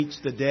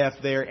the deaf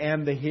there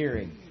and the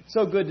hearing.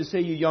 So good to see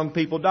you young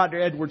people.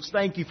 Dr. Edwards,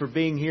 thank you for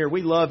being here.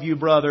 We love you,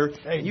 brother.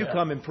 Amen. You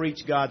come and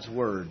preach God's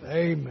Word.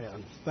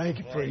 Amen. Thank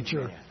you,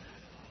 preacher. Amen.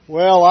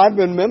 Well, I've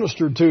been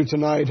ministered to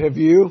tonight. Have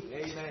you?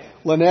 Amen.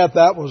 Lynette,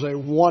 that was a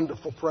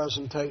wonderful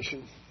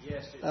presentation.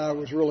 Yes, I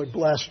was really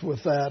blessed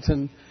with that.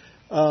 And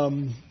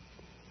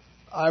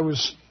I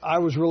was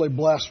really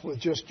blessed with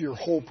just your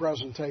whole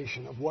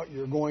presentation of what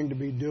you're going to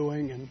be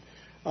doing. And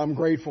I'm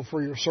grateful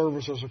for your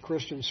service as a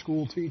Christian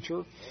school teacher.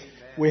 Amen.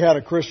 We had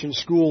a Christian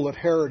school at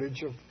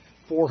Heritage of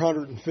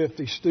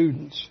 450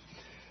 students.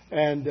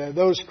 And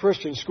those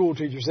Christian school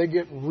teachers, they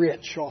get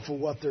rich off of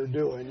what they're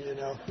doing, you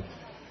know.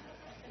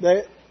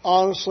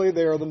 Honestly,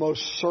 they are the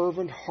most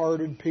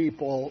servant-hearted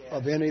people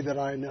of any that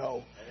I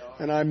know.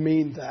 And I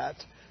mean that.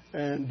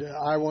 And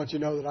I want you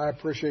to know that I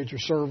appreciate your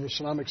service,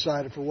 and I'm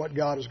excited for what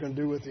God is going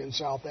to do with you in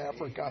South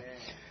Africa.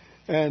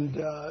 And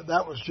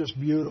that was just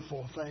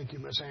beautiful. Thank you,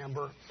 Miss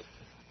Amber.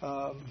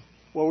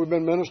 Well, we've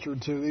been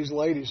ministered to. These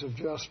ladies have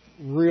just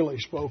really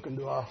spoken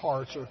to our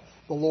hearts, or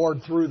the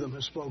Lord through them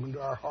has spoken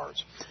to our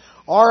hearts.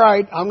 All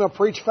right, I'm going to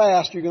preach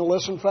fast. You going to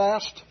listen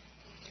fast?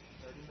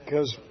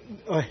 Because,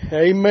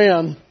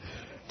 amen.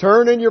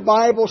 Turn in your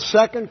Bible,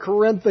 2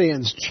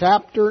 Corinthians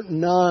chapter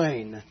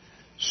 9.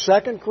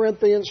 2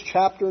 Corinthians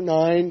chapter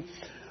 9.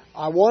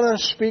 I want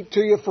to speak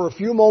to you for a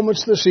few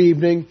moments this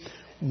evening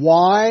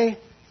why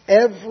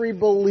every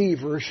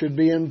believer should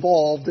be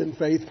involved in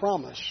Faith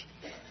Promise.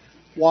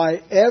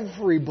 Why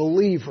every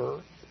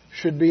believer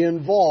should be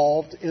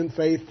involved in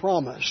Faith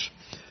Promise.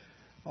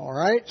 All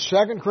right,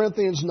 2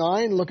 Corinthians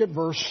 9, look at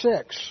verse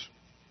 6.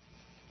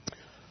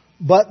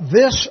 But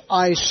this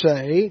I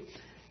say,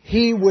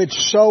 he which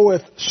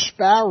soweth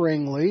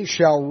sparingly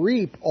shall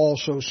reap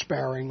also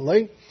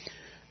sparingly,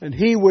 and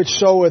he which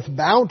soweth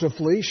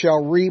bountifully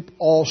shall reap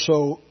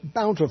also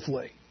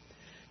bountifully.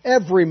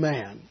 Every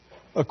man,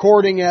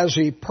 according as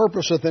he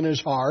purposeth in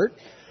his heart,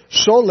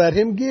 so let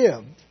him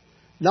give,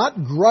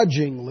 not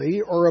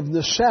grudgingly or of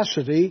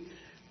necessity,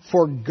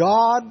 for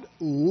God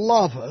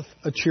loveth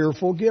a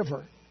cheerful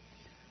giver.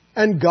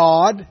 And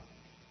God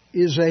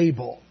is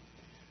able.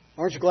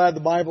 Aren't you glad the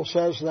Bible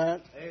says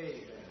that? Amen.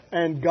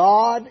 And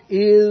God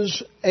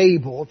is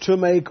able to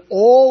make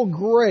all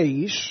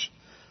grace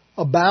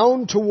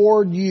abound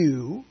toward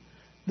you,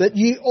 that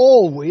ye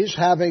always,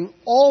 having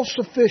all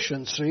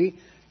sufficiency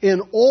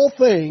in all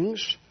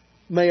things,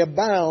 may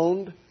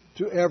abound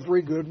to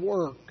every good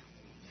work.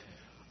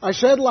 I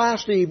said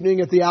last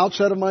evening at the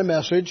outset of my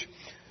message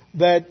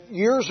that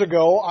years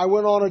ago I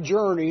went on a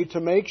journey to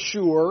make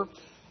sure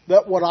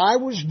that what I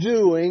was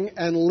doing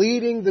and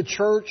leading the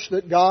church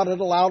that God had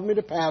allowed me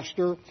to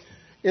pastor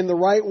in the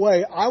right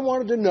way, I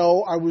wanted to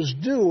know I was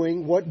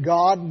doing what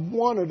God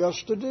wanted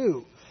us to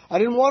do. I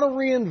didn't want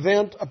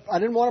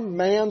a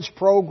man's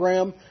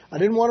program. I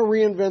didn't want to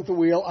reinvent the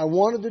wheel. I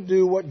wanted to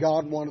do what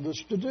God wanted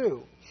us to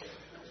do.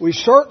 We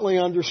certainly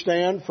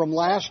understand from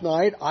last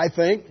night, I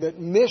think, that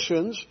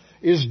missions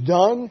is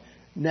done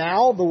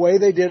now the way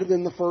they did it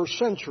in the first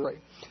century.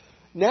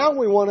 Now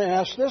we want to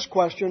ask this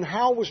question,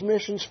 how was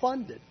missions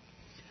funded?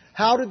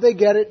 How did they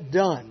get it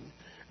done?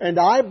 And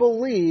I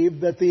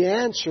believe that the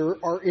answer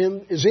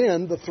is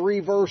in the 3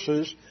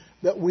 verses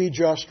that we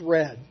just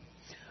read.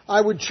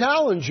 I would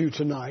challenge you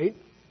tonight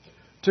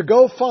to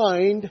go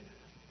find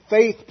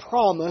Faith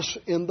Promise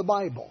in the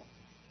Bible.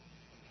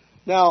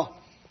 Now,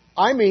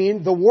 I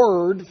mean the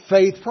word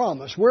Faith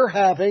Promise. We're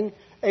having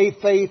a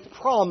Faith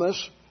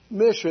Promise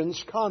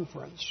missions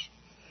conference.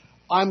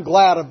 I'm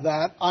glad of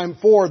that. I'm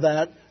for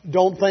that.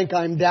 Don't think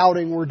I'm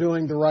doubting we're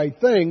doing the right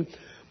thing.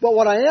 But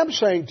what I am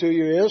saying to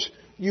you is,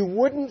 you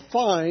wouldn't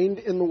find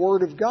in the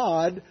Word of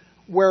God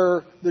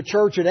where the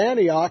church at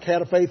Antioch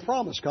had a Faith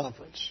Promise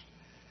conference.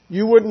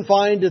 You wouldn't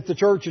find at the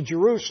church at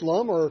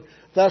Jerusalem or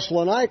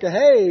Thessalonica,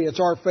 hey, it's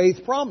our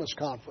Faith Promise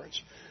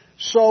conference.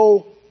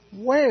 So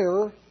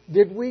where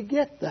did we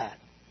get that?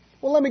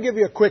 Well, let me give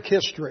you a quick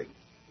history.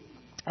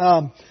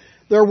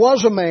 There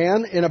was a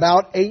man in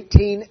about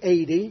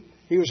 1880.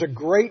 He was a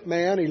great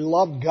man. He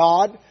loved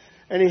God.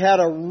 And he had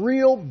a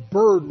real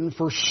burden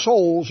for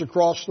souls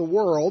across the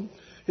world.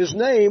 His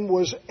name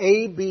was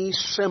A.B.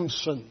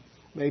 Simpson.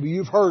 Maybe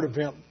you've heard of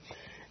him.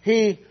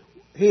 He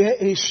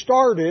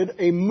started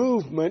a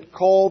movement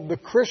called the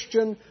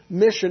Christian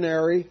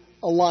Missionary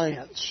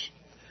Alliance.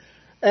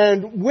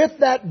 And with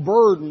that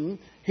burden,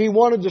 he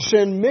wanted to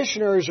send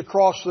missionaries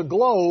across the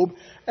globe,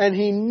 and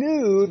he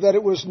knew that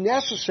it was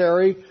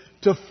necessary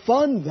to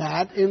fund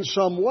that in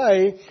some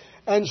way.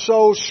 And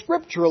so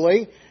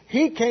scripturally,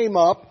 he came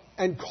up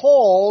and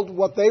called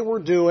what they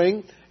were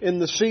doing in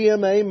the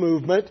CMA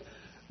movement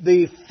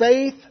the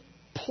Faith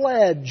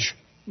Pledge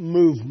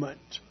Movement.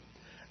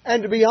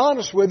 And to be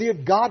honest with you,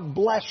 God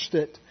blessed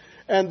it.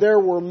 And there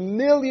were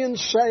millions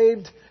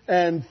saved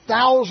and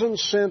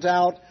thousands sent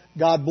out.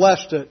 God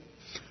blessed it.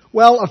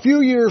 Well, a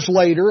few years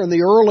later, in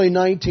the early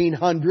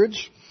 1900s,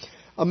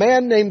 a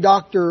man named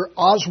Dr.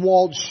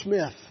 Oswald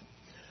Smith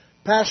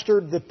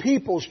pastored the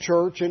People's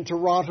Church in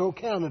Toronto,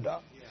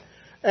 Canada.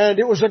 And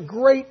it was a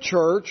great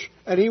church,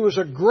 and he was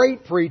a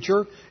great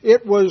preacher.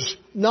 It was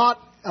not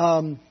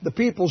the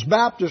People's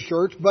Baptist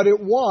Church, but it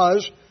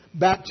was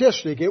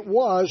Baptistic. It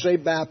was a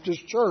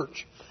Baptist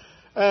church.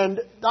 And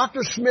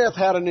Dr. Smith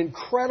had an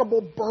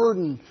incredible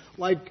burden,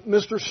 like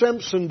Mr.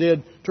 Simpson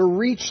did, to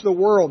reach the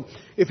world.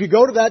 If you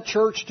go to that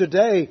church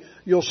today,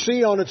 you'll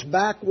see on its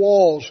back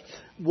walls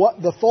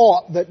what the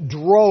thought that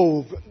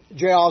drove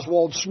J.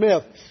 Oswald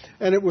Smith.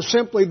 And it was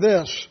simply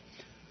this: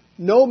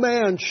 no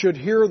man should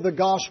hear the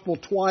gospel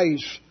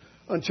twice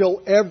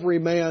until every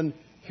man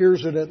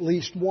hears it at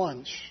least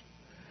once.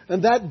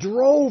 And that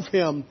drove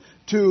him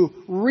to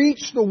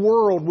reach the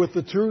world with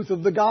the truth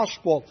of the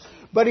gospel.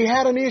 But he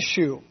had an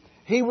issue.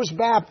 He was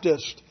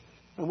Baptist.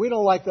 And we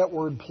don't like that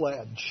word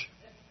pledge.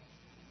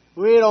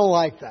 We don't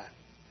like that.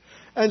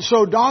 And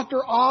so Dr.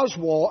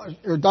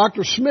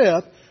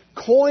 Smith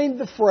coined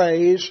the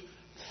phrase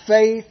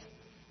faith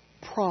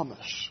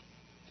promise.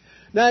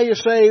 Now you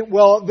say,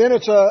 well, then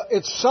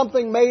it's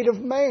something made of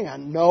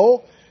man.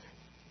 No.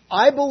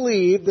 I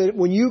believe that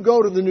when you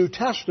go to the New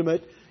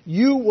Testament,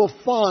 you will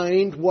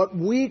find what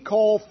we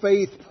call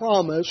faith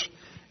promise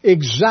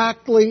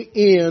exactly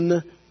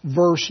in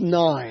verse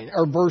 9,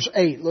 or verse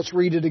 8. Let's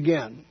read it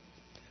again.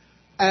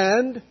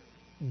 And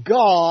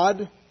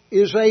God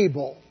is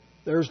able.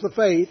 There's the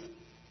faith.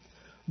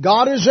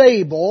 God is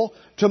able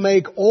to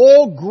make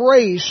all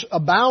grace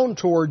abound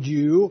toward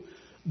you,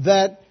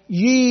 that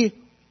ye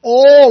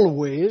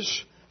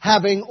always,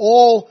 having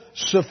all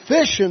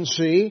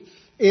sufficiency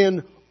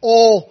in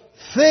all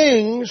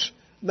things,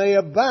 may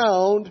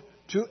abound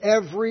to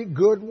every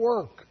good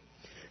work.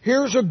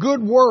 Here's a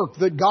good work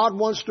that God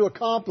wants to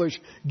accomplish,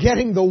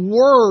 getting the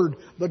Word,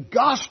 the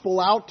gospel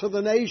out to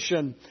the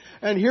nation.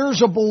 And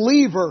here's a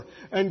believer,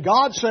 and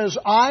God says,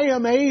 I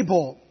am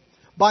able,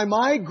 by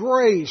my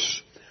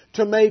grace,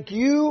 to make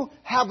you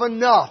have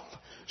enough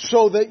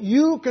so that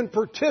you can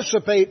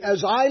participate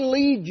as I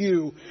lead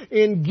you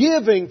in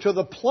giving to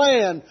the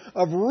plan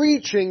of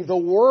reaching the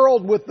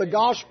world with the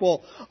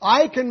gospel.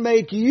 I can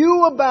make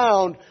you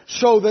abound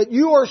so that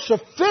you are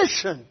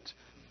sufficient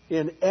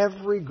in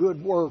every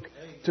good work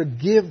to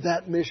give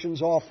that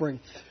missions offering.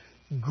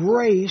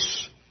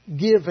 Grace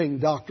giving,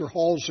 Dr.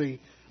 Halsey,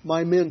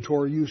 my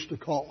mentor, used to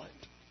call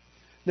it.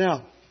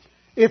 Now,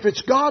 if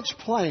it's God's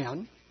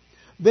plan,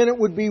 then it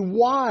would be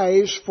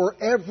wise for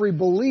every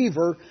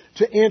believer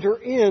to enter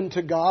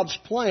into God's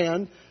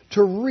plan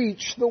to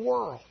reach the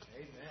world.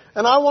 Amen.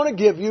 And I want to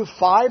give you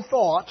 5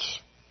 thoughts.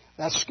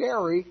 That's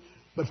scary,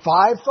 but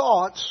 5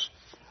 thoughts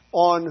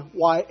on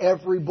why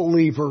every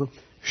believer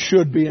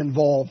should be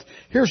involved.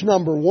 Here's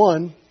number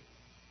 1.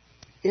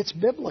 It's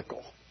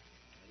biblical.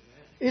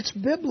 It's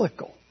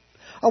biblical.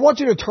 I want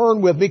you to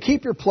turn with me.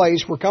 Keep your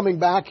place. We're coming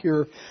back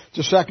here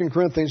to 2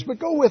 Corinthians, but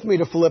go with me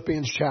to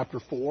Philippians chapter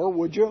 4,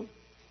 would you?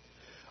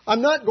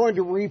 I'm not going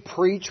to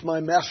re-preach my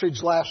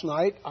message last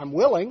night. I'm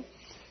willing,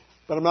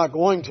 but I'm not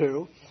going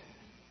to.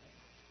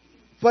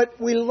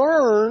 But we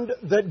learned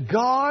that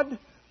God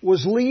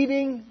was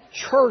leading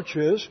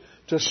churches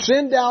to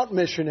send out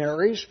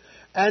missionaries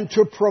and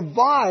to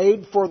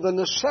provide for the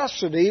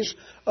necessities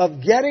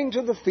of getting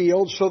to the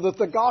field so that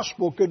the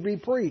gospel could be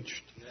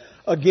preached.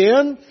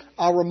 Again,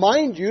 I'll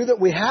remind you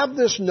that we have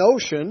this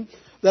notion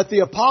that the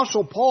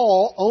Apostle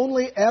Paul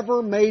only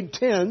ever made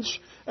tents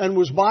and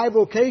was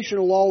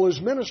bivocational all his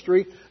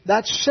ministry.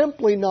 That's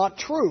simply not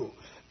true.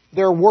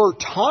 There were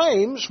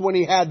times when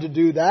he had to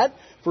do that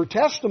for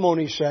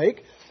testimony's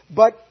sake,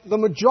 but the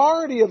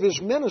majority of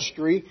his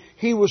ministry,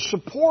 he was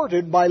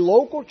supported by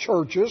local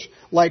churches,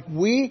 like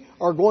we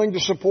are going to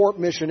support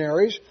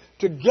missionaries,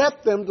 to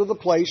get them to the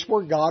place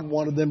where God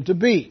wanted them to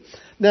be.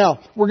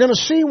 Now, we're going to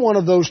see one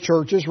of those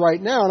churches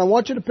right now, and I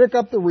want you to pick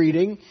up the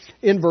reading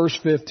in verse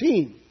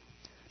 15.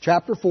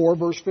 Chapter 4,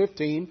 verse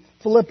 15,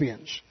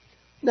 Philippians.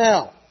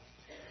 Now,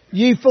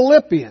 ye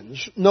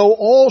Philippians, know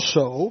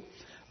also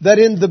that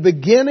in the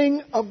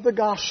beginning of the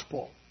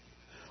gospel,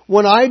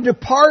 when I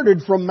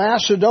departed from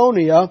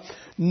Macedonia,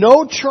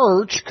 no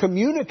church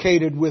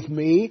communicated with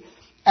me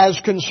as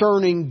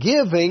concerning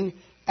giving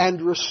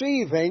and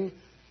receiving,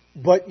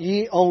 but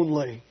ye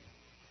only.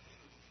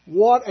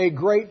 What a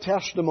great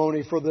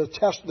testimony for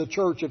the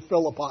church at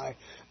Philippi.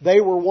 They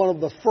were one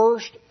of the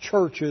first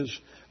churches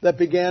that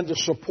began to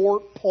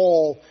support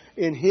Paul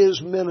in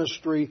his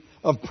ministry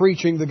of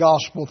preaching the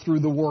gospel through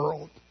the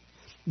world.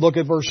 Look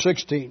at verse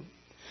 16.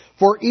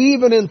 For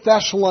even in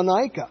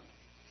Thessalonica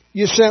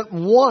you sent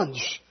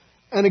once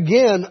and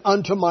again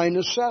unto my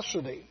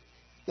necessity.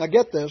 Now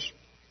get this.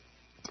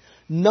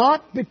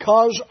 Not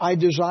because I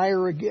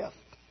desire a gift.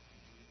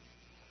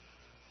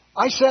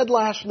 I said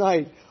last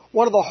night,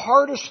 one of the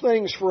hardest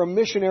things for a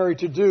missionary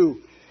to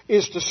do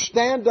is to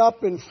stand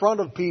up in front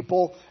of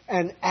people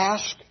and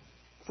ask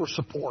for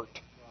support.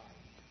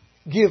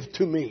 Give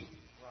to me.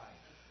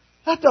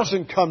 That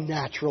doesn't come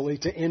naturally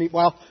to it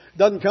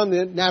doesn't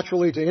come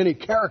naturally to any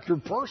character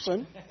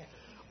person.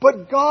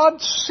 But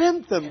God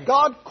sent them.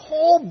 God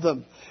called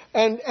them.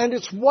 And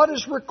it's what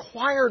is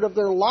required of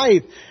their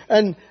life.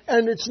 And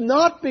it's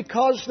not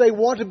because they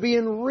want to be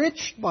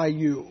enriched by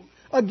you.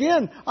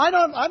 Again,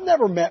 I've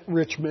never met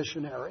rich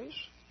missionaries.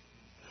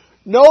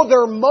 No,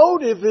 their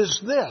motive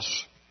is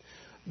this.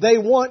 They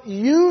want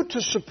you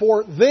to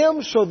support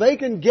them so they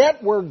can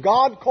get where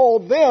God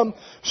called them,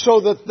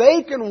 so that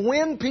they can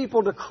win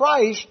people to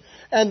Christ.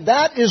 And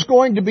that is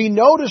going to be,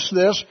 notice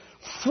this,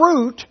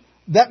 fruit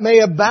that may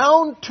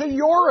abound to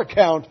your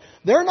account.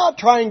 They're not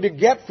trying to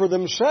get for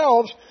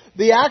themselves.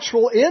 The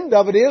actual end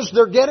of it is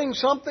they're getting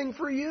something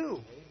for you.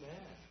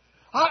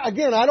 I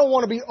don't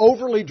want to be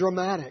overly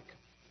dramatic,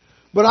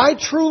 but I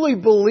truly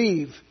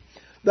believe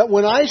that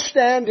when I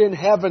stand in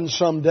heaven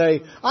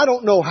someday, I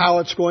don't know how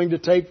it's going to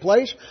take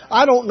place.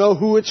 I don't know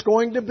who it's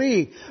going to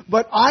be.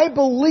 But I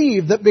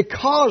believe that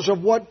because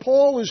of what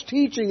Paul is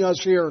teaching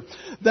us here,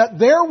 that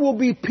there will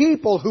be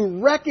people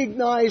who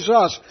recognize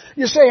us.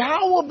 You say,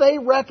 how will they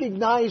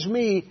recognize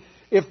me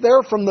if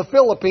they're from the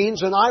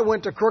Philippines and I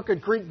went to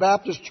Crooked Creek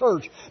Baptist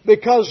Church?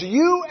 Because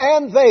you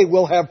and they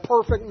will have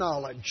perfect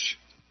knowledge.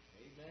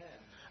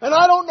 And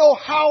I don't know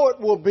how it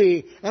will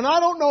be, and I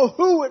don't know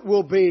who it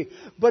will be,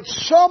 but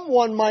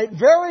someone might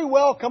very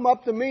well come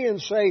up to me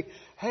and say,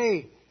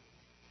 hey,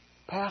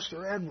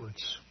 Pastor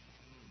Edwards,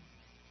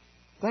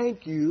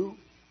 thank you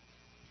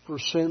for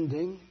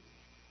sending,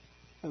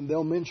 and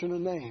they'll mention a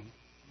name.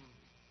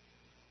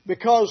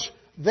 Because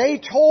they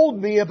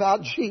told me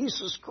about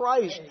Jesus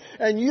Christ,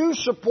 and you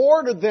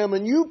supported them,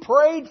 and you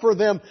prayed for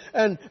them.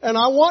 And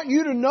I want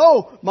you to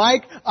know,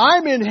 Mike,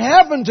 I'm in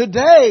heaven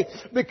today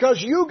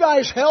because you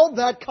guys held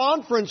that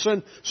conference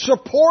and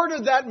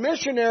supported that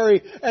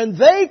missionary, and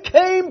they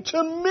came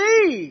to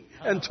me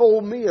and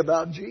told me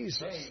about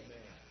Jesus.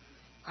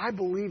 I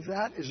believe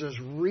that is as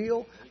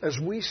real as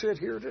we sit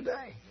here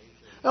today.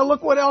 Now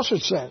look what else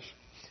it says.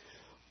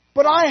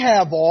 But I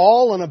have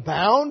all and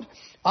abound.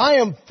 I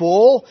am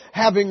full,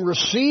 having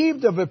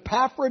received of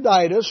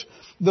Epaphroditus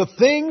the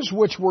things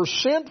which were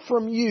sent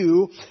from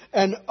you,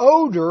 an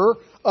odor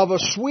of a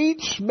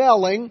sweet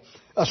smell,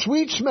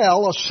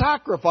 a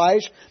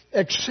sacrifice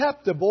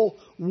acceptable,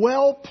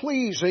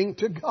 well-pleasing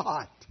to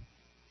God.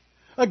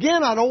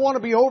 Again, I don't want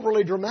to be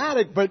overly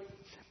dramatic, but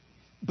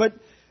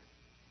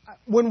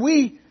when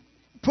we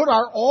put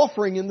our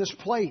offering in this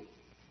plate,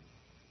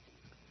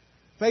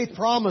 faith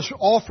promise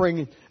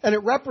offering, and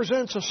it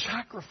represents a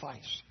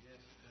sacrifice.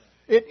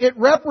 It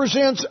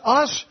represents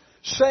us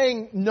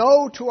saying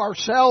no to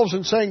ourselves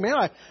and saying,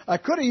 man, I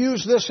could have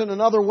used this in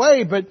another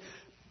way, but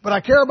I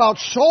care about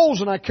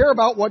souls and I care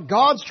about what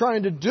God's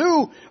trying to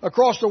do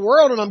across the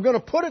world, and I'm going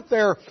to put it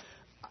there.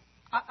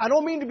 I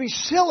don't mean to be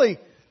silly,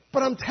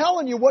 but I'm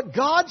telling you what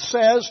God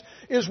says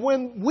is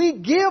when we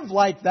give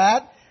like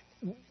that,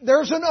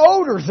 there's an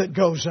odor that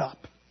goes up.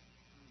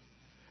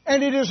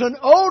 And it is an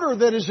odor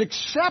that is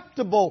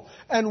acceptable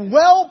and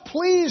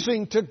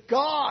well-pleasing to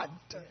God.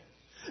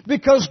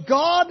 Because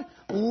God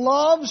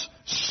loves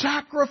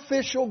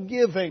sacrificial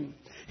giving.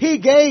 He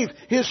gave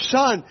His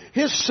Son.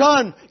 His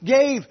Son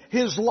gave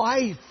His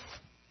life.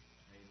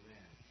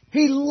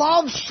 He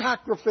loves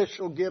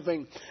sacrificial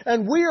giving.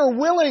 And we are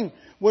willing,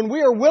 when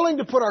we are willing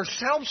to put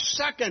ourselves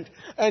second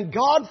and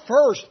God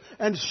first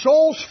and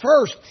souls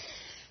first,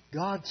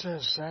 God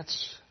says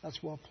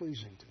that's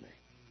well-pleasing to me.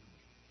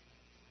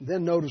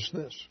 Then notice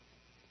this.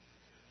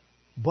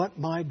 But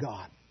my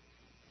God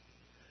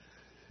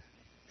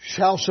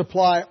shall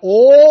supply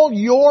all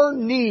your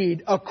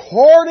need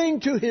according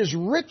to His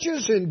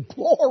riches in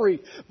glory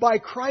by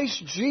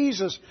Christ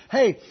Jesus.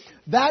 Hey,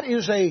 that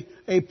is a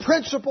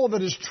principle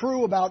that is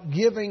true about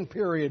giving,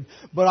 period.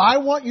 But I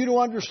want you to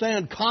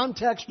understand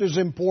context is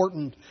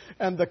important.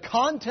 And the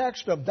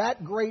context of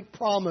that great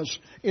promise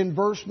in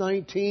verse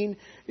 19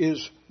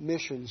 is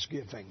missions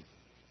giving.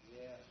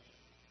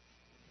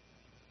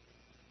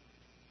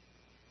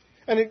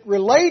 And it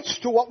relates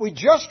to what we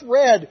just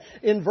read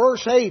in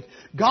verse 8.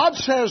 God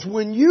says,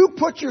 when you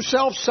put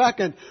yourself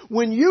second,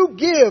 when you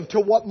give to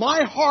what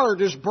my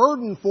heart is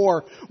burdened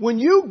for, when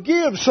you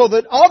give so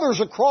that others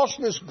across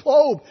this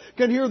globe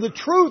can hear the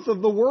truth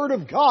of the Word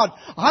of God,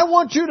 I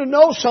want you to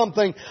know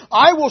something.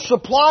 I will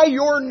supply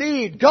your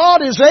need.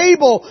 God is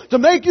able to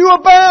make you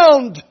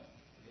abound.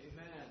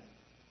 Amen.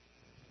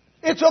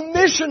 It's a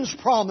missions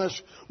promise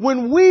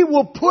when we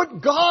will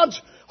put God's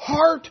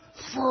heart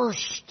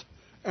first.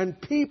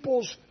 And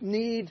people's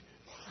need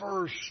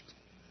first.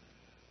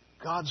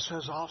 God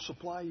says, I'll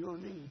supply your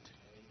need.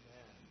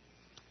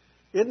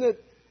 Isn't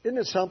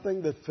it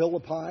something that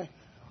Philippi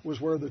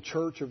was where the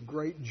church of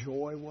great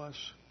joy was?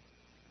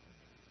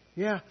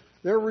 Yeah,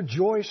 they're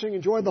rejoicing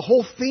and joy. The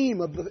whole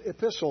theme of the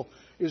epistle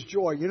is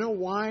joy. You know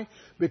why?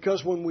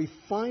 Because when we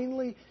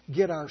finally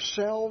get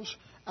ourselves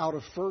out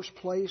of first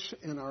place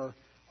in our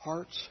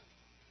hearts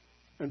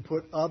and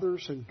put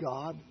others and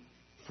God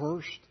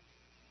first,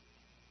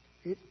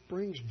 it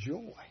brings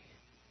joy.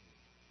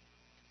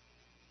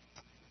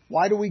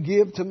 Why do we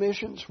give to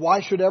missions?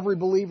 Why should every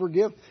believer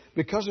give?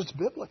 Because it's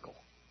biblical.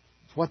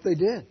 It's what they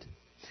did.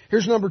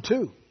 Here's number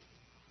 2.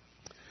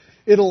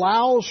 It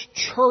allows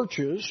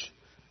churches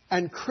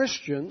and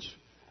Christians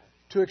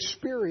to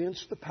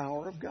experience the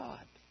power of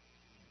God.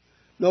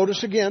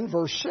 Notice again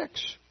verse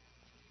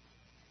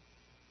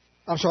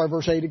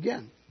 8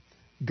 again.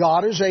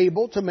 God is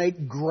able to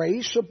make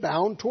grace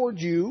abound toward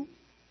you,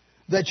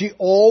 that ye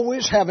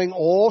always, having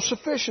all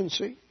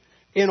sufficiency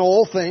in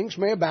all things,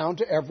 may abound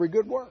to every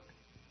good work.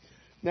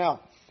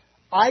 Now,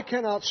 I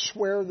cannot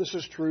swear this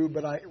is true,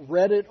 but I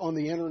read it on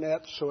the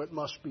internet, so it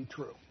must be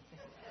true.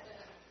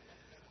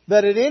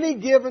 That at any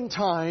given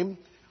time,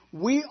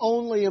 we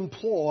only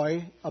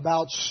employ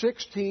about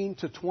 16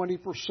 to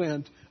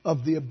 20%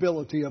 of the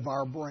ability of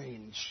our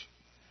brains.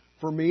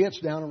 For me, it's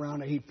down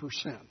around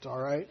 8%, all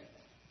right?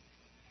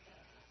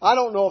 I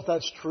don't know if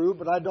that's true,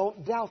 but I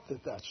don't doubt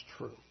that that's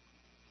true.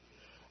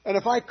 And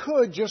if I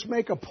could just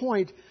make a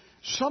point,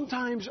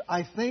 sometimes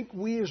I think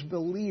we as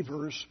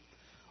believers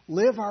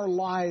live our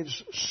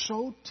lives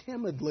so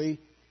timidly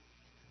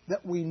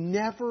that we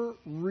never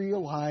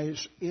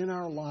realize in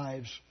our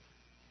lives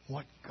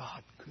what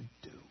God could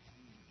do.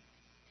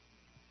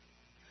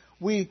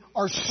 We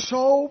are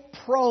so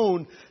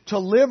prone to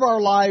live our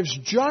lives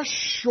just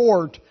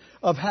short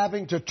of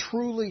having to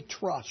truly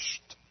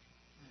trust.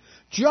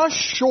 Just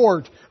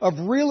short of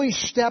really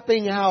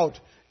stepping out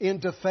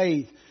into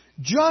faith.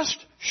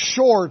 Just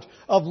short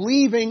of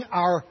leaving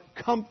our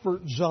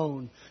comfort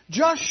zone.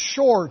 Just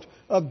short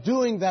of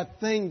doing that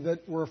thing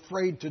that we're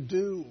afraid to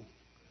do.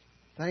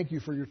 Thank you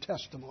for your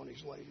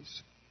testimonies,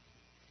 ladies.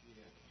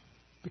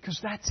 Because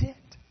that's it.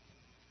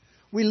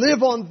 We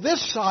live on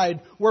this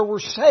side where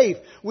we're safe.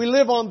 We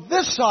live on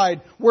this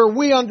side where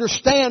we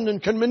understand and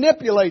can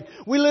manipulate.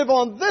 We live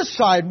on this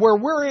side where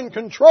we're in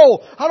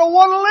control. I don't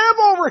want to live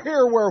over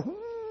here where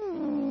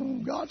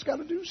God's got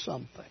to do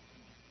something.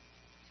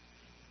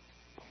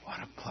 But what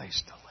a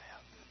place to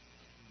live.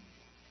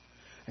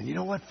 And you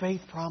know what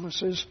faith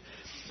promises?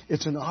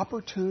 It's an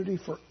opportunity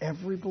for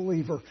every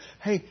believer.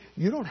 Hey,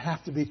 you don't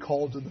have to be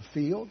called to the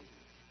field,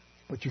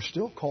 but you're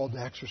still called to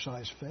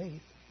exercise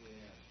faith.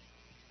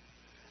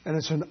 And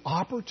it's an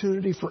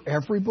opportunity for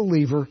every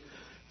believer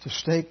to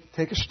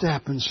take a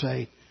step and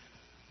say,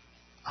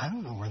 I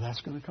don't know where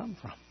that's going to come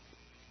from.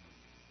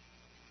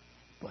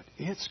 But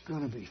it's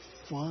going to be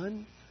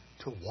fun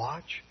to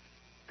watch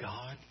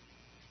God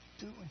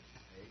do it. Amen.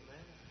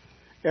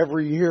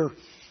 Every year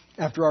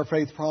after our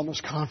Faith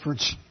Promise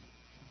Conference,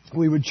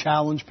 we would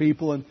challenge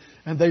people and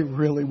they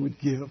really would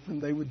give.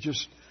 And they would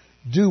just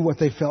do what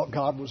they felt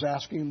God was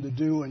asking them to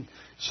do, and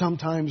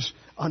sometimes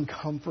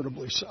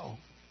uncomfortably so.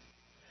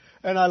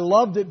 And I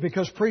loved it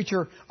because,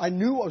 preacher, I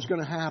knew what was going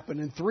to happen.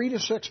 In 3 to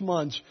 6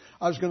 months,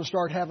 I was going to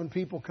start having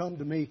people come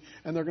to me,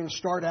 and they're going to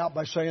start out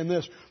by saying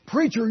this,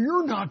 Preacher,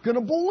 you're not going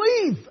to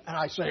believe. And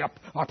I say,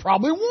 I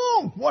probably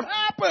won't. What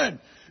happened?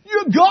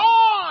 You're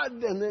God.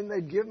 And then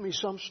they'd give me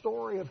some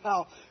story of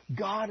how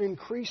God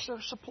increased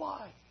their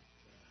supply.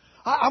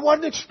 I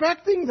wasn't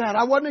expecting that.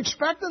 I wasn't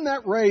expecting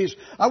that raise.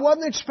 I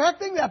wasn't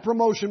expecting that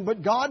promotion,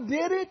 but God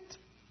did it.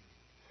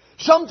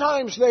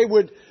 Sometimes they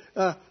would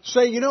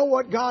say, you know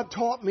what, God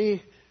taught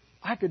me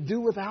I could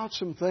do without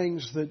some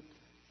things that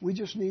we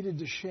just needed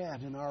to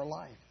shed in our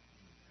life.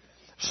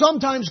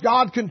 Sometimes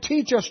God can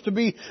teach us to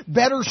be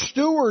better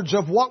stewards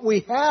of what we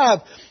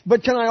have.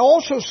 But can I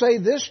also say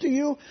this to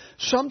you?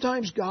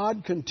 Sometimes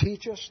God can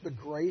teach us the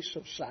grace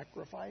of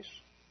sacrifice.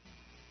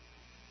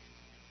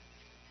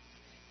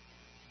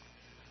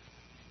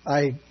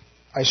 I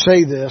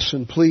say this,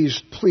 and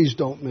please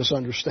don't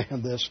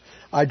misunderstand this.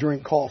 I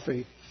drink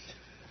coffee,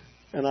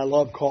 and I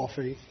love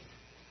coffee.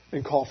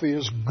 And coffee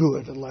is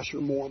good unless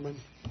you're Mormon.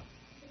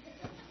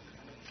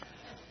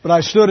 But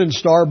I stood in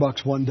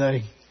Starbucks one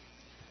day,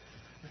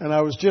 and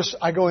I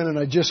go in and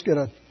I just get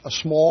a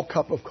small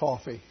cup of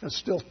coffee. It's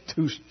still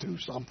two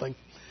something.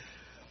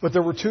 But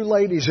there were 2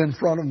 ladies in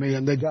front of me,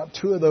 and they got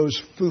 2 of those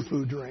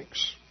foo-foo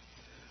drinks.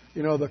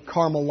 You know, the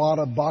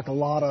Carmelata,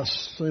 Bacalata,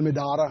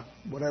 Semidata,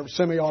 whatever,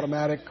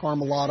 semi-automatic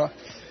Carmelata.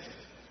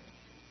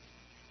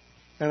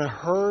 And I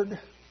heard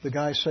the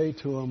guy say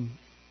to him,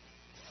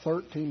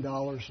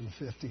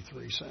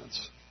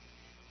 $13.53.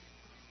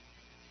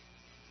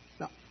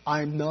 Now,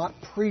 I'm not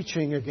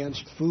preaching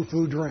against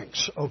foo-foo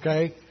drinks,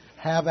 okay?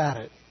 Have at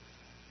it.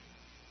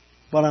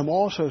 But I'm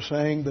also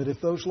saying that if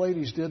those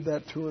ladies did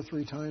that 2 or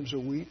 3 times a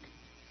week,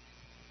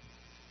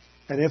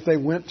 and if they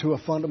went to a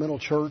fundamental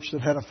church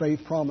that had a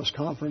Faith Promise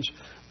Conference,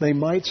 they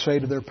might say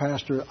to their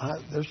pastor,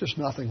 there's just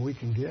nothing we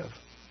can give.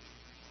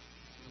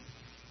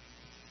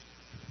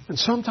 And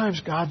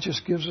sometimes God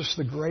just gives us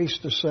the grace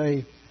to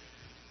say,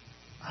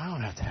 I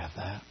don't have to have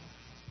that.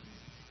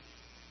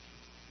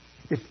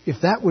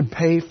 If that would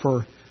pay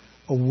for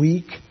a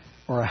week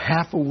or a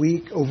half a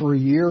week over a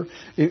year,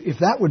 if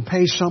that would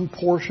pay some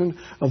portion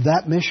of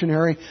that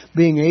missionary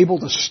being able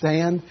to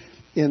stand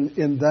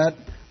in that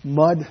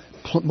mud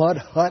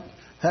hut,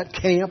 that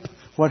camp,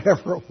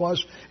 whatever it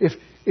was,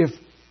 if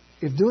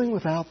doing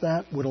without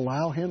that would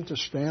allow him to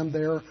stand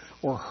there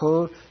or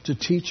her to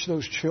teach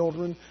those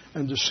children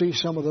and to see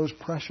some of those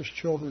precious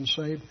children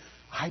saved,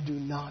 I do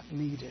not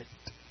need it.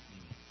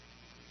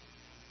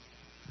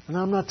 And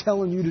I'm not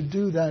telling you to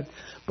do that,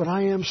 but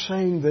I am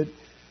saying that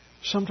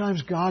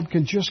sometimes God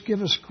can just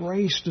give us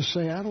grace to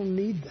say, I don't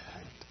need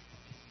that.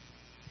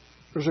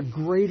 There's a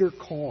greater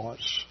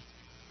cause,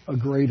 a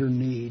greater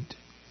need.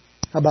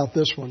 How about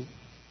this one?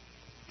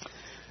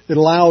 It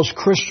allows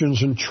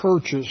Christians and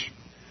churches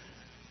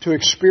to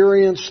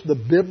experience the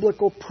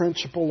biblical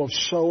principle of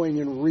sowing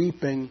and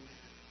reaping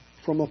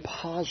from a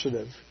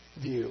positive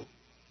view.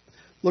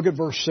 Look at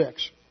verse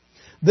 6.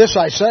 This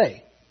I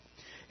say,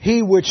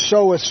 he which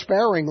soweth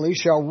sparingly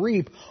shall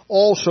reap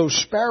also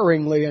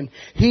sparingly, and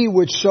he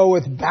which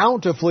soweth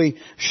bountifully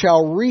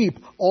shall reap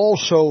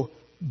also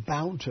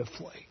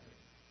bountifully.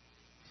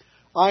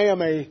 I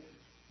am a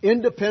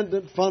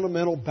independent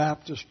fundamental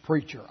Baptist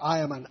preacher. I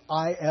am an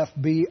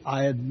IFB.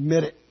 I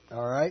admit it.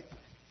 All right?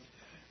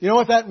 You know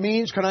what that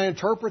means? Can I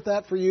interpret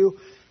that for you?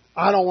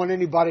 I don't want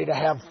anybody to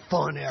have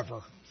fun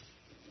ever.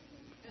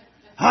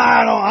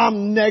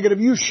 I'm negative.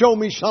 You show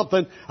me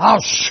something,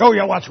 I'll show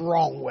you what's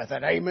wrong with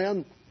it.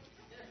 Amen?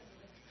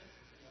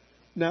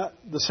 Now,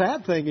 the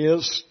sad thing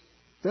is,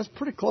 that's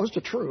pretty close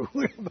to true.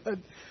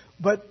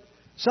 but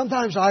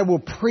sometimes I will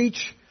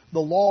preach the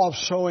law of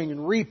sowing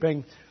and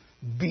reaping.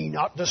 Be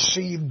not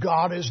deceived,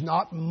 God is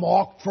not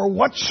mocked, for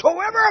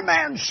whatsoever a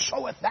man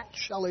soweth, that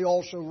shall he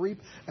also reap.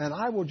 And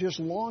I will just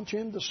launch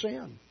into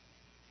sin.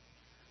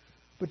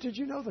 But did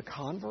you know the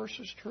converse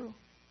is true?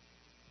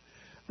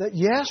 That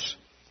yes,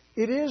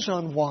 it is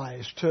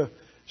unwise to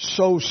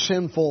sow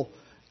sinful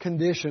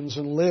conditions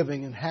and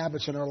living and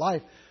habits in our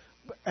life.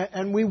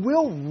 And we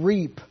will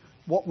reap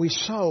what we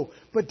sow.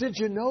 But did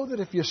you know that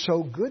if you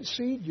sow good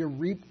seed, you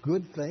reap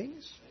good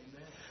things?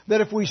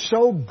 That if we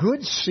sow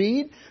good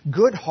seed,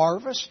 good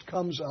harvest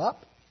comes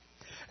up.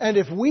 And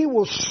if we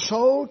will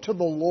sow to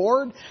the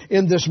Lord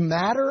in this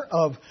matter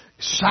of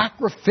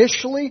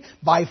sacrificially,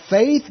 by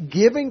faith,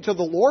 giving to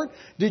the Lord,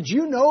 did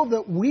you know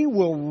that we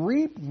will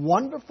reap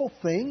wonderful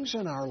things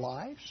in our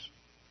lives?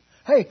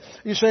 Hey,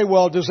 you say,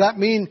 well, does that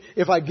mean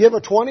if I give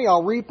a 20,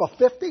 I'll reap a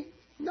 50?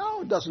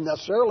 No, it doesn't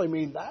necessarily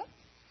mean that.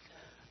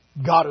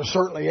 God is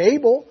certainly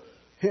able,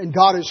 and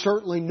God is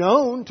certainly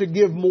known to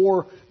give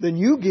more than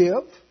you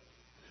give.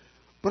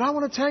 But I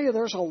want to tell you,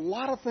 there's a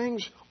lot of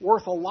things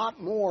worth a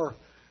lot more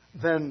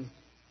than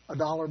a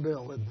dollar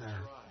bill, isn't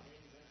there?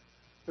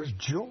 There's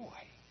joy.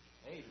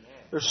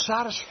 There's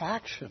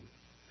satisfaction.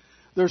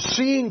 There's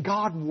seeing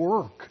God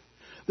work.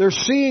 There's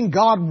seeing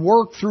God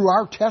work through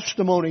our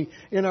testimony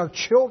in our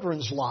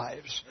children's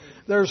lives.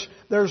 There's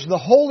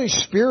the Holy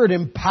Spirit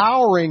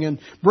empowering and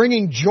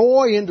bringing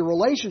joy into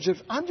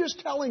relationships. I'm just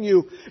telling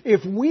you,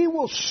 if we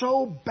will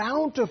sow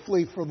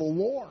bountifully for the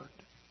Lord,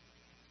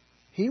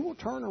 He will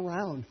turn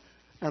around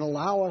and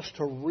allow us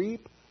to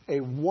reap a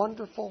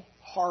wonderful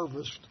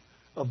harvest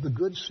of the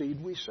good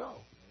seed we sow.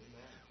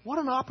 What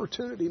an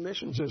opportunity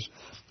missions is.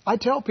 I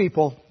tell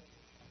people,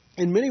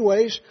 in many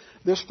ways,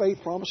 this faith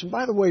promise, and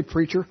by the way,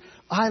 preacher,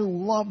 I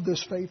love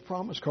this faith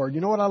promise card.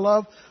 You know what I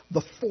love?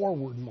 The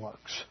forward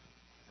marks.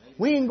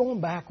 We ain't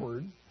going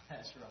backward.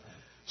 That's right.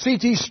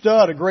 C.T.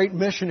 Studd, a great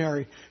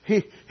missionary,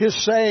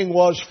 his saying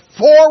was,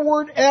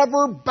 forward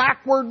ever,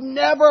 backward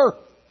never.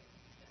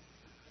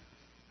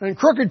 And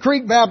Crooked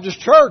Creek Baptist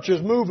Church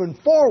is moving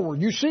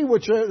forward. You see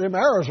which them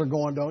arrows are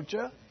going, don't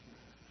you?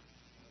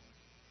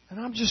 And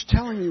I'm just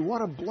telling you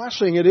what a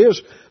blessing it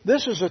is.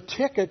 This is a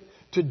ticket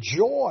to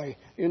joy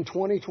in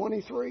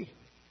 2023.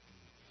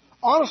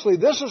 Honestly,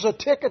 this is a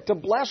ticket to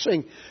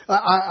blessing.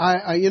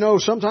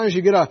 Sometimes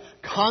you get a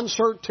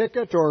concert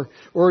ticket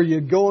or you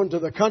go into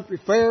the country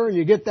fair and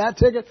you get that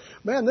ticket.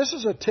 Man, this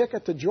is a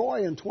ticket to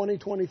joy in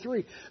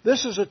 2023.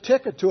 This is a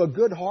ticket to a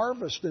good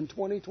harvest in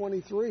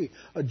 2023.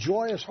 A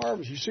joyous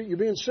harvest. You see, you're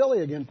being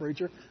silly again,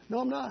 preacher. No,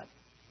 I'm not.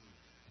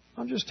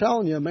 I'm just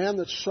telling you, a man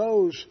that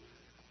sows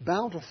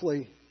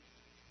bountifully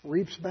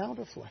reaps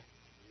bountifully.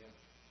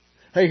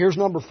 Hey, here's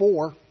number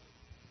 4.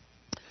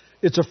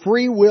 It's a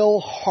free will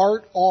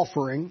heart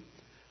offering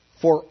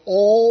for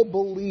all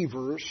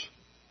believers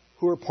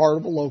who are part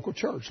of a local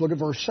church. Look at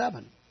verse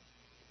 7.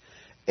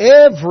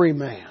 Every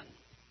man.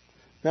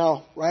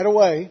 Now, right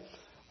away,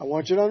 I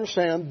want you to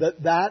understand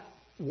that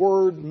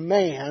word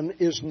man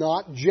is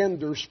not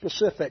gender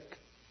specific.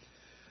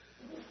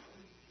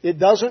 It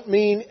doesn't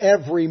mean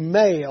every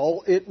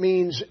male. It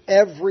means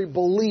every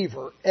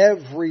believer,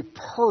 every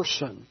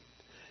person.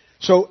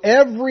 So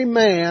every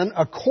man,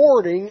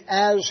 according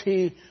as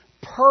he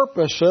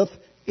purposeth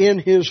in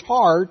his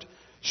heart,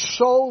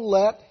 so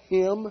let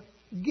him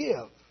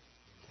give.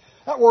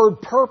 That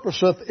word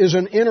purposeth is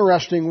an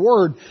interesting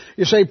word.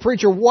 You say,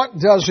 preacher, what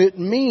does it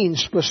mean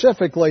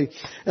specifically?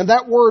 And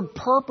that word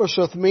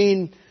purposeth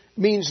means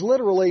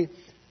literally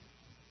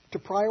to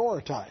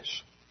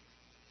prioritize.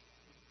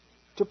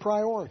 To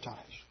prioritize.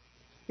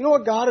 You know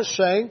what God is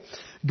saying?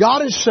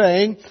 God is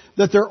saying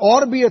that there ought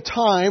to be a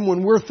time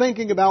when we're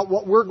thinking about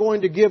what we're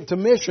going to give to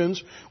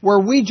missions where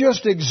we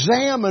just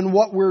examine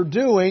what we're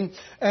doing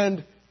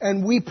and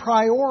we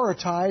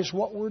prioritize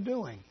what we're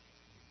doing.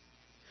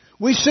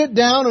 We sit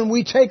down and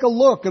we take a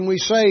look and we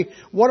say,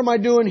 what am I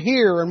doing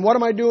here and what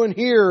am I doing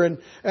here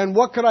and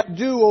what could I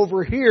do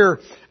over here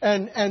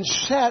and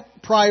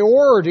set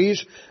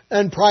priorities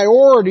and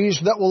priorities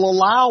that will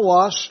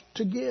allow us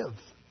to give.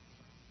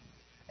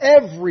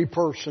 Every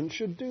person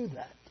should do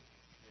that.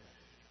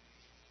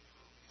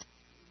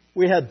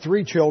 We had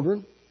 3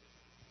 children.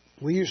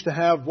 We used to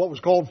have what was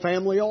called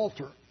family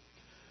altar.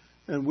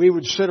 And we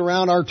would sit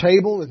around our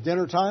table at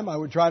dinner time. I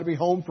would try to be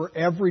home for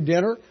every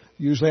dinner.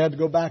 Usually I had to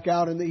go back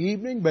out in the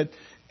evening, but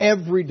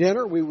every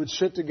dinner we would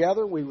sit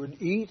together. We would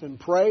eat and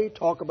pray,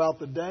 talk about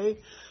the day.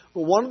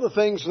 But one of the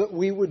things that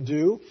we would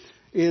do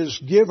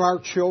is give our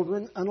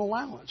children an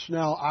allowance.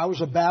 Now, I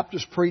was a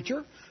Baptist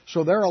preacher,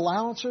 so their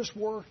allowances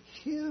were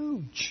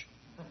huge.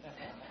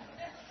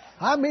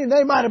 I mean,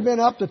 they might have been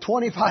up to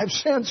 25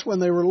 cents when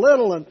they were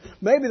little, and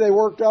maybe they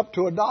worked up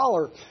to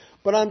 $1.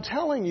 But I'm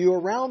telling you,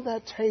 around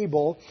that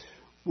table,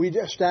 we'd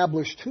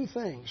establish two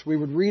things. We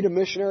would read a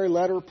missionary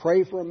letter,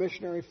 pray for a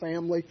missionary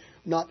family.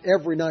 Not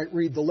every night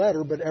read the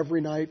letter, but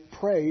every night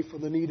pray for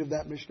the need of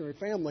that missionary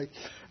family.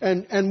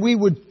 And we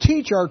would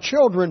teach our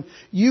children,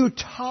 you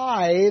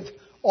tithe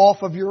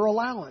off of your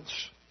allowance.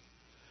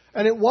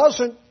 And it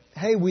wasn't,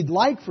 hey, we'd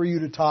like for you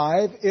to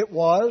tithe. It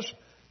was,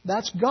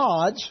 that's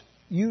God's,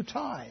 you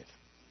tithe.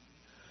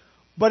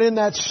 But in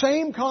that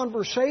same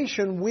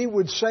conversation, we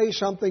would say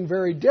something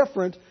very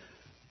different.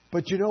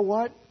 But you know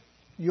what?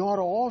 You ought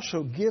to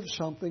also give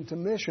something to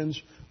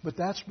missions, but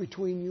that's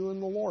between you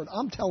and the Lord.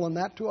 I'm telling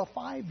that to a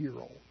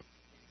 5-year-old.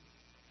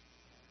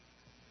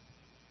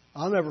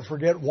 I'll never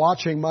forget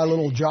watching my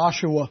little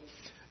Joshua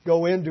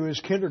go into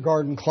his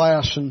kindergarten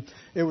class, and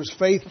it was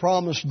Faith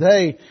Promise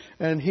Day,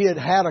 and he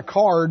had a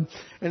card,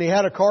 and he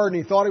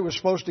thought he was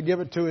supposed to give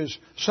it to his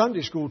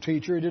Sunday school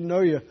teacher. He didn't know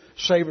you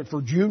save it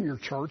for junior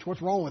church.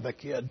 What's wrong with that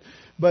kid?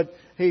 But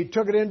he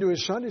took it into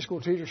his Sunday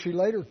school teacher. She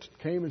later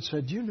came and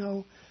said, you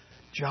know,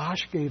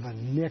 Josh gave a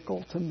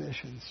nickel to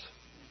missions.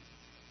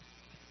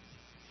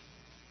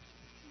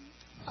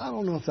 I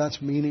don't know if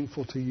that's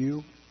meaningful to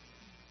you.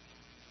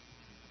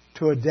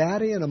 To a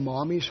daddy and a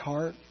mommy's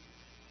heart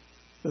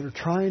that are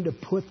trying to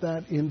put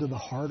that into the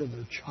heart of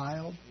their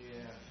child,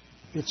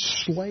 it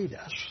slayed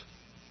us.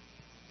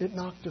 It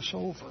knocked us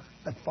over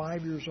at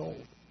 5 years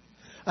old.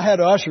 I had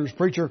ushers,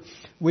 preacher.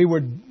 We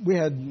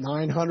had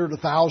 900,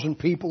 1,000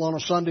 people on a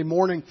Sunday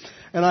morning,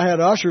 and I had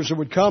ushers that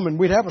would come, and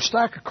we'd have a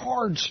stack of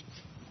cards.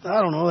 I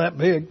don't know, that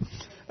big.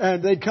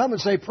 And they'd come and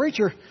say,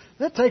 preacher,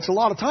 that takes a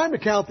lot of time to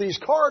count these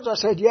cards. I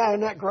said, yeah,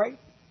 isn't that great?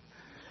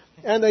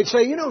 And they'd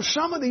say, you know,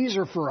 some of these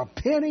are for a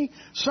penny,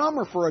 some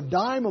are for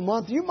 $0.10 a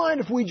month. Do you mind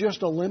if we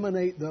just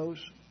eliminate those?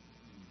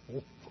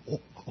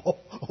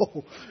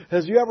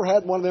 Has you ever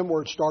had one of them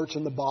where it starts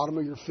in the bottom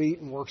of your feet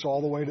and works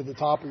all the way to the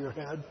top of your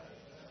head?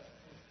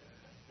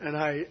 And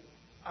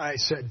I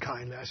said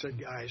kindly,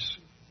 guys,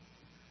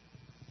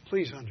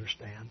 please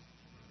understand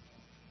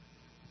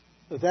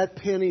that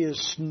penny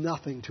is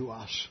nothing to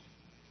us.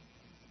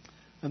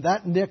 And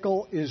that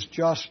nickel is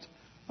just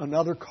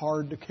another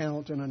card to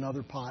count in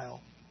another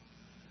pile.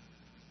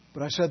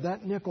 But I said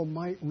that nickel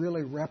might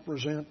really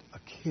represent a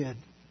kid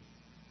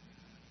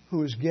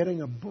who is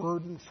getting a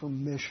burden for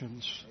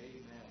missions.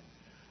 Amen.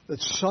 That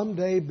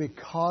someday,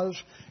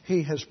 because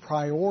he has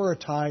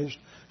prioritized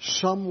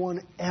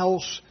someone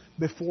else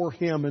before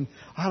him, and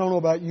I don't know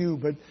about you,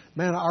 but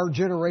man, our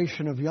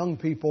generation of young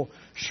people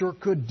sure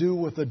could do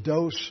with a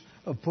dose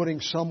of putting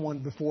someone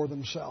before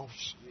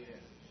themselves.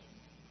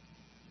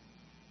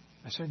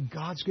 I said,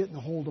 God's getting a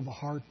hold of a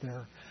heart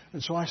there.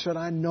 And so I said,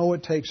 I know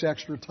it takes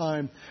extra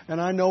time, and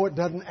I know it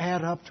doesn't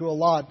add up to a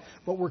lot,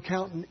 but we're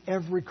counting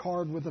every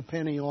card with a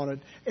penny on it,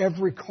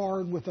 every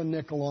card with a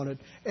nickel on it,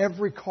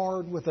 every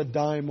card with a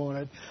dime on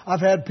it. I've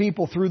had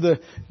people through the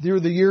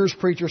years,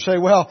 preacher, say,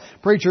 well,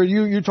 preacher,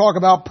 you talk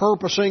about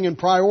purposing and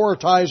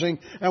prioritizing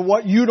and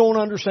what you don't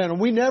understand.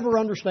 And we never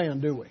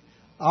understand, do we?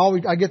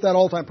 I get that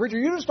all the time. Preacher,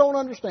 you just don't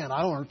understand.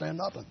 I don't understand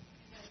nothing.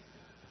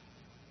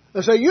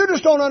 They say, you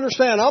just don't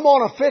understand. I'm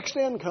on a fixed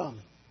income.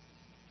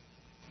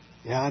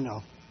 Yeah, I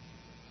know.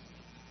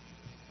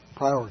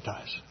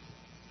 Prioritize.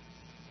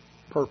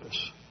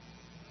 Purpose.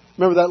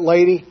 Remember that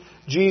lady?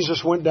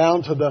 Jesus went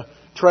down to the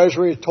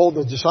treasury and told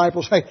the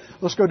disciples, hey,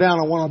 let's go down.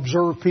 I want to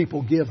observe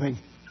people giving.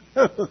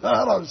 That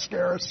don't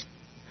scare us.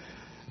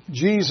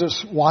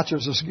 Jesus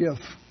watches us give.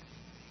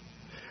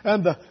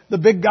 And the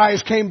big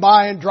guys came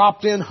by and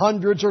dropped in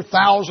hundreds or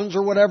thousands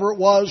or whatever it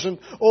was. And,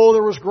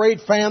 there was great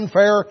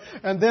fanfare.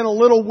 And then a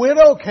little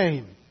widow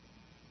came.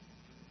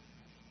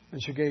 And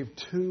she gave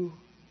 2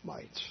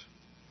 mites.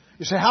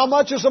 You say, how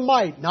much is a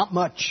mite? Not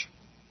much.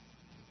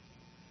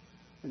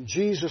 And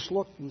Jesus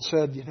looked and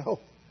said,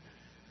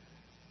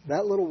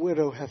 that little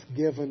widow hath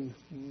given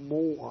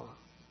more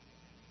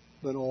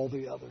than all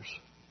the others.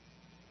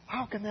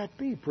 How can that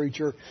be,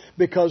 preacher?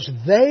 Because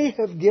they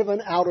have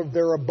given out of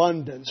their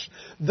abundance.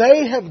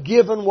 They have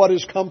given what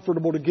is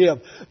comfortable to give.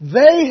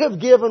 They have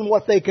given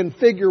what they can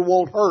figure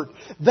won't hurt.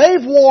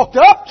 They've walked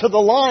up to the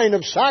line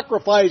of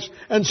sacrifice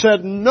and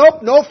said,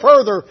 nope, no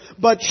further.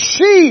 But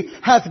she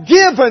hath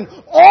given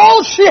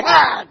all she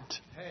had.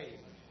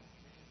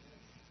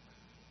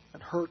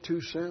 And her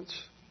 2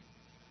 cents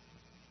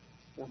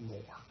or more.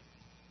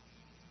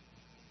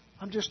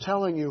 I'm just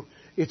telling you,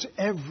 it's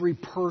every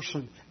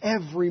person,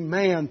 every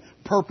man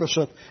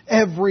purposeth,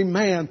 every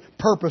man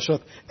purposeth,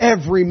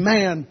 every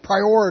man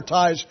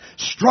prioritize,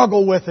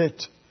 struggle with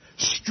it.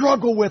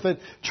 Struggle with it.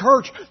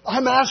 Church,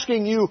 I'm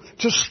asking you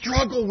to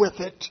struggle with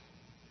it.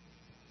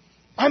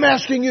 I'm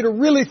asking you to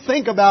really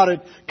think about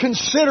it,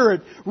 consider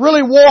it,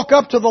 really walk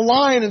up to the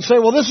line and say,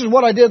 well, this is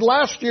what I did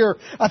last year.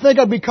 I think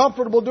I'd be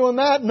comfortable doing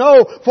that.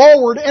 No,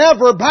 forward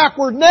ever,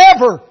 backward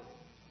never.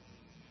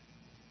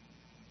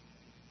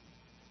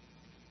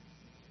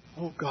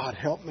 Oh, God,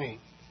 help me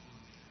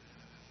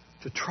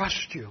to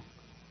trust you,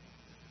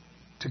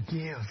 to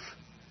give,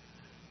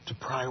 to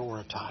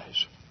prioritize.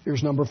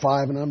 Here's number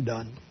 5, and I'm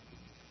done.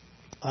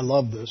 I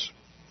love this.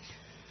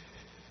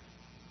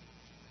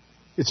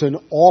 It's an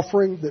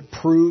offering that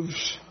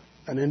proves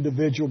an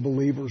individual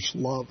believer's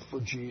love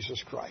for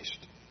Jesus Christ.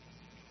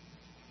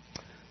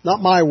 Not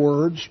my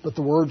words, but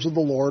the words of the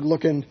Lord.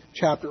 Look in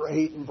chapter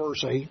 8 and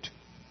verse 8.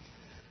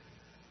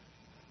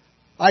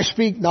 I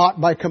speak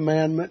not by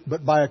commandment,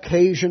 but by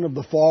occasion of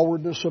the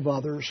forwardness of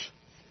others,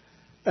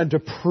 and to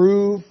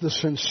prove the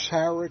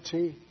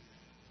sincerity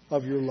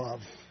of your love.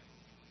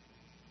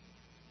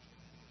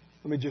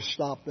 Let me just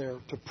stop there.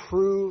 To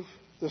prove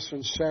the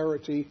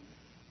sincerity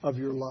of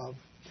your love.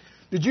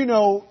 Did you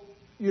know,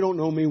 you don't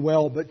know me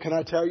well, but can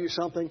I tell you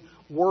something?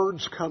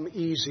 Words come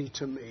easy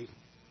to me.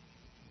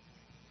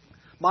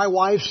 My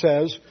wife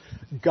says,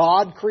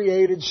 God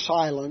created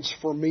silence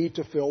for me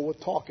to fill with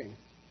talking.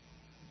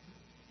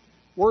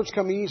 Words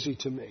come easy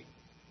to me.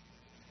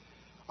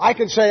 I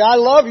can say, I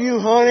love you,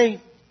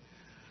 honey.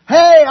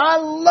 Hey, I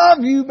love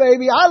you,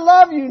 baby. I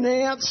love you,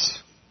 Nance.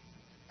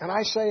 And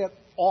I say it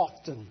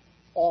often,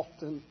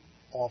 often,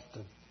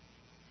 often.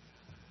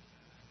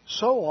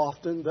 So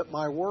often that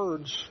my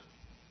words,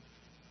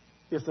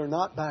 if they're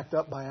not backed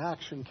up by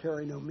action,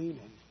 carry no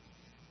meaning.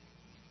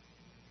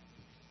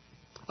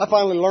 I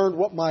finally learned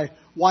what my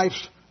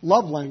wife's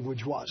love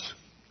language was.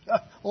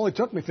 Only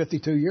took me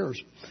 52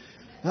 years.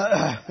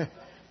 I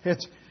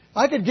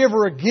could give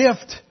her a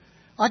gift.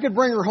 I could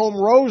bring her home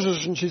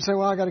roses and she'd say,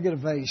 well, I got to get a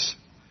vase.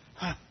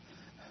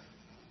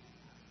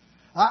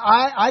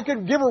 I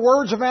could give her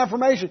words of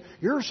affirmation.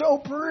 You're so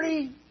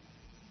pretty.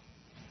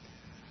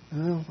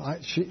 Well,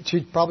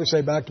 she'd probably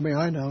say back to me,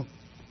 I know.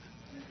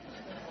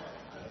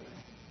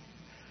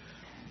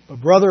 But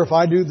brother, if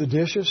I do the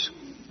dishes,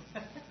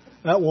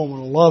 that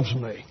woman loves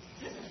me.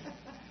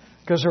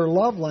 Because her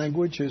love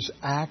language is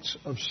acts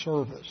of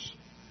service.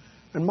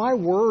 And my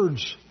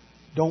words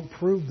don't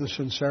prove the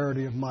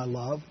sincerity of my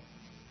love.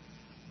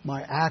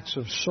 My acts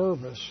of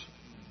service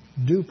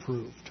do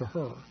prove to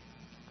her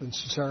the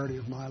sincerity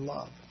of my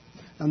love.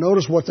 Now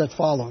notice what that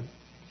followed.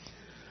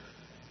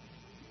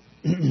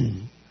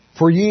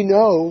 For ye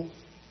know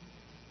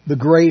the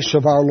grace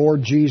of our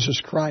Lord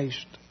Jesus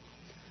Christ,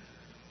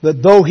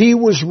 that though He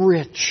was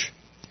rich,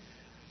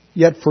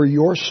 yet for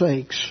your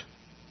sakes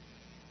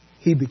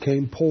He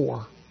became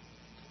poor,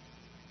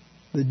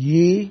 that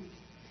ye,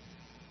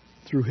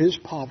 through His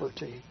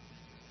poverty,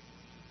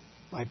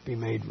 might be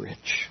made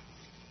rich.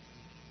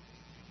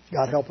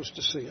 God help us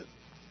to see it.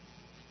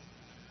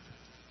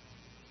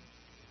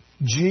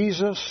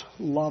 Jesus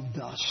loved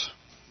us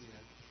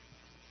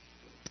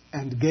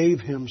and gave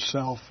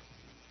Himself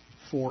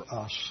for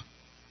us.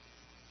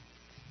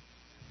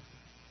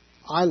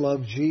 I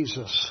love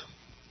Jesus,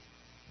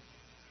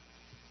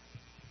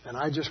 and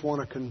I just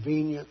want a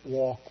convenient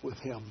walk with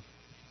Him.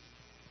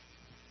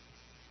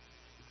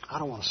 I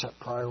don't want to set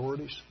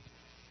priorities.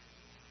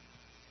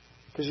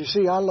 Because you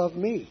see, I love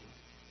me.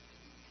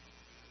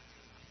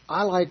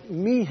 I like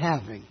me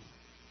having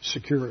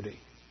security.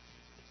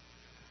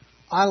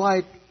 I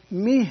like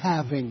me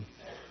having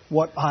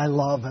what I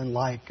love and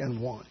like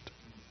and want.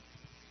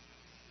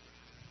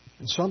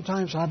 And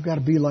sometimes I've got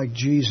to be like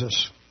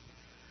Jesus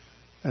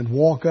and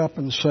walk up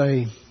and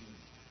say,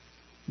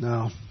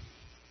 no,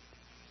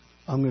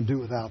 I'm going to do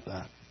without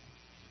that.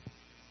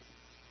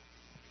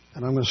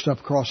 And I'm going to step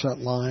across that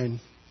line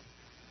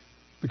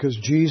because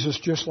Jesus,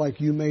 just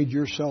like you made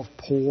yourself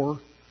poor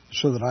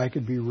so that I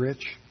could be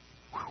rich,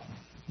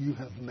 you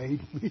have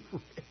made me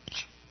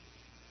rich.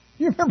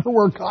 You remember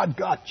where God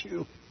got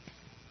you?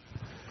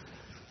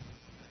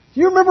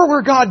 You remember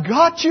where God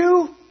got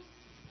you?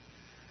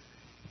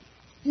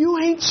 You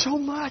ain't so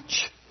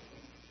much.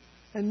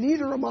 And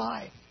neither am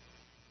I.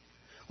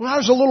 When I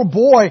was a little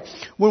boy,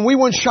 when we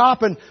went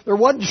shopping, there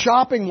wasn't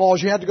shopping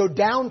malls. You had to go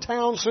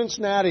downtown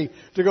Cincinnati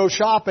to go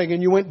shopping.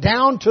 And you went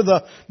down to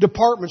the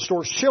department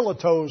stores,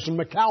 Chilito's and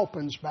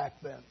McAlpin's back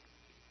then.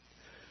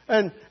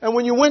 And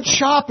when you went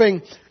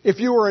shopping, if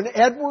you were in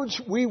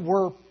Edwards, we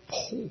were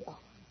poor.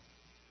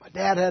 My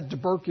dad had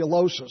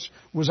tuberculosis,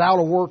 was out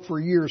of work for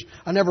years.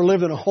 I never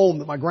lived in a home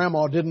that my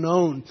grandma didn't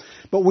own.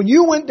 But when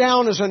you went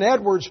down as an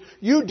Edwards,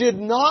 you did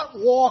not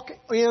walk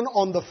in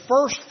on the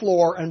first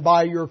floor and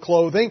buy your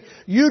clothing.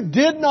 You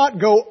did not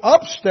go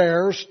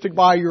upstairs to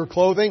buy your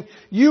clothing.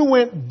 You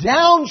went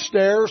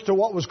downstairs to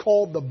what was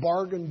called the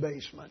bargain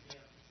basement.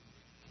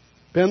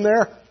 Been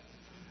there?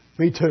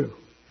 Me too.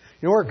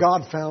 You know where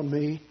God found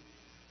me?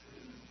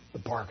 The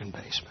bargain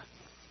basement.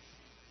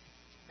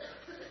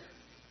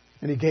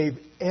 And He gave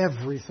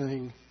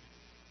everything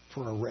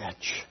for a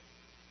wretch.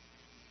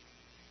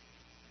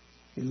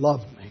 He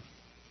loved me.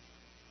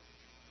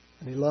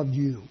 And He loved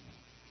you.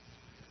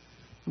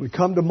 We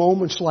come to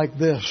moments like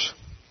this.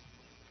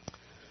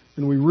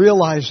 And we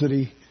realize that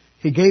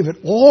He gave it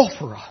all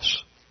for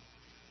us.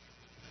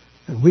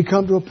 And we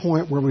come to a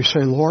point where we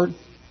say, Lord,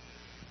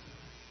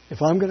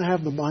 if I'm going to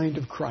have the mind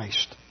of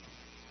Christ,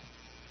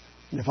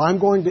 and if I'm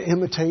going to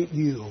imitate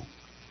You,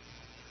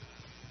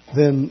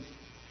 then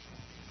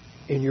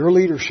in Your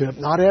leadership,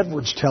 not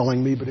Edward's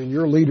telling me, but in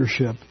Your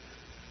leadership,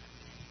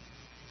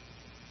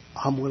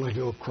 I'm willing to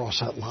go across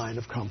that line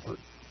of comfort.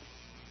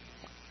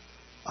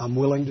 I'm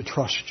willing to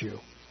trust You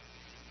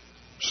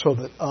so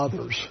that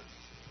others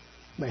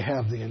may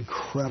have the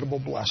incredible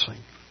blessing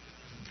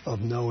of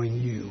knowing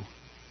You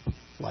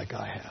like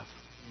I have.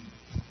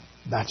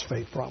 That's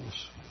faith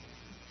promise.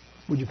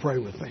 Would you pray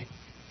with me?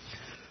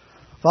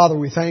 Father,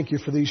 we thank You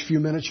for these few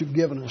minutes You've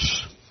given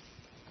us.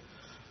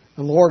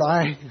 And Lord,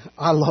 I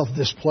love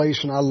this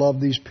place and I love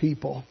these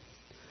people.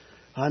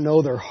 I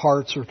know their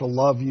hearts are to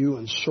love You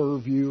and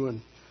serve You.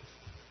 And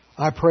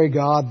I pray,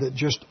 God, that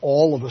just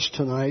all of us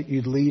tonight,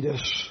 You'd lead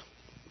us.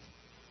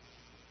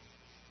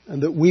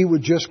 And that we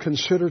would just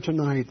consider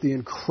tonight the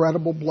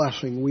incredible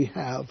blessing we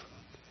have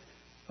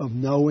of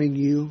knowing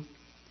You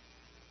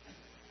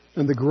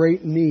and the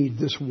great need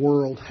this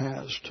world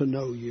has to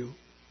know You.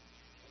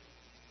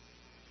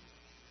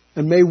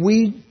 And may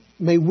we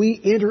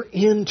enter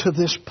into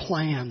this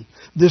plan,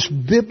 this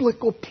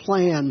biblical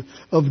plan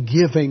of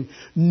giving,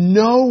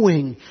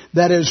 knowing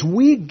that as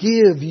we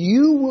give,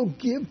 You will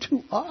give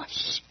to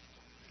us.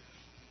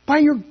 By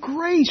Your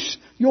grace,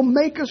 You'll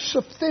make us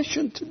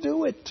sufficient to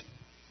do it.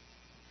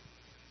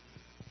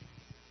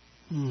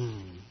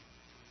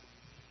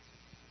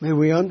 May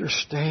we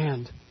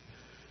understand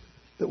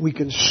that we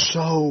can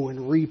sow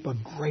and reap a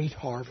great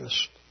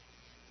harvest.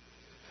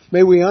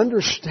 May we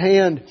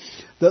understand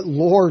that,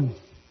 Lord,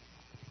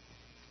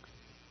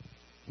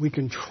 we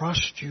can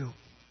trust You.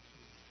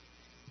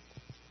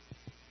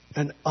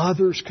 And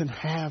others can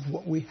have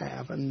what we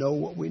have and know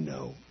what we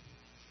know.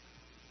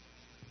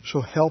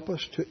 So help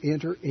us to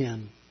enter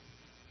in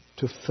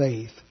to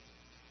faith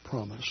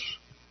promise.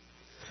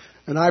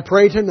 And I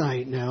pray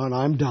tonight now, and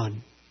I'm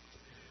done,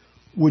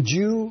 would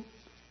You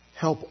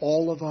help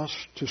all of us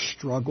to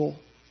struggle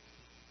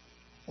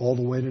all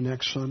the way to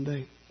next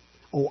Sunday?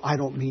 Oh, I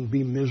don't mean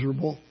be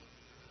miserable,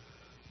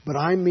 but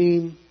I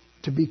mean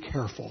to be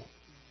careful,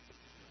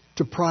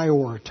 to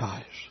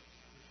prioritize,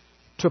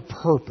 to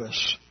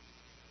purpose.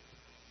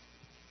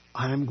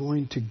 I'm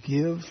going to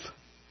give,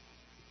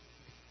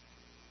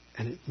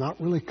 and it's not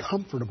really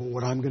comfortable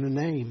what I'm going to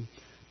name,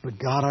 but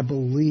God, I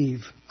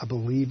believe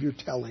You're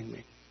telling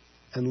me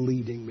and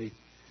leading me.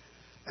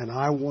 And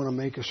I want to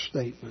make a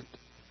statement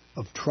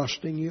of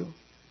trusting You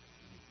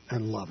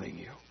and loving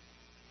You.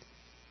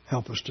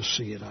 Help us to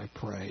see it, I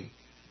pray.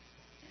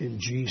 In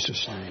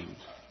Jesus' name,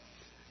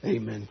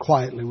 amen.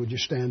 Quietly, would you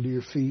stand to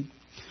your feet?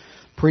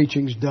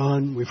 Preaching's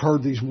done. We've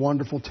heard these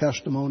wonderful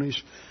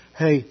testimonies.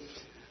 Hey,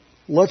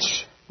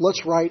 let's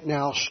right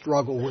now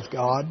struggle with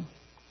God.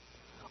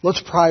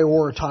 Let's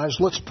prioritize.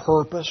 Let's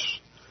purpose.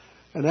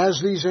 And as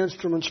these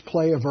instruments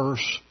play a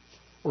verse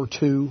or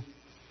two,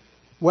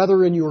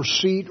 whether in your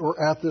seat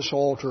or at this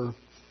altar,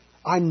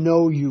 I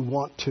know you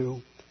want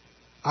to.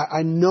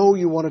 I know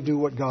you want to do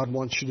what God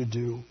wants you to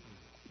do.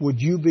 Would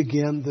you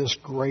begin this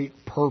great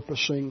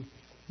purposing,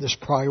 this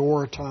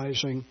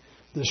prioritizing,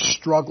 this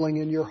struggling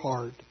in your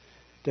heart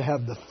to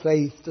have the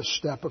faith to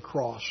step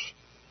across,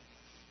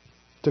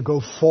 to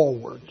go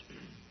forward,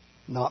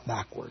 not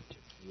backward?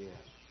 Yes.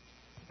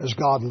 As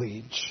God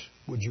leads,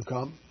 would you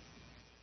come?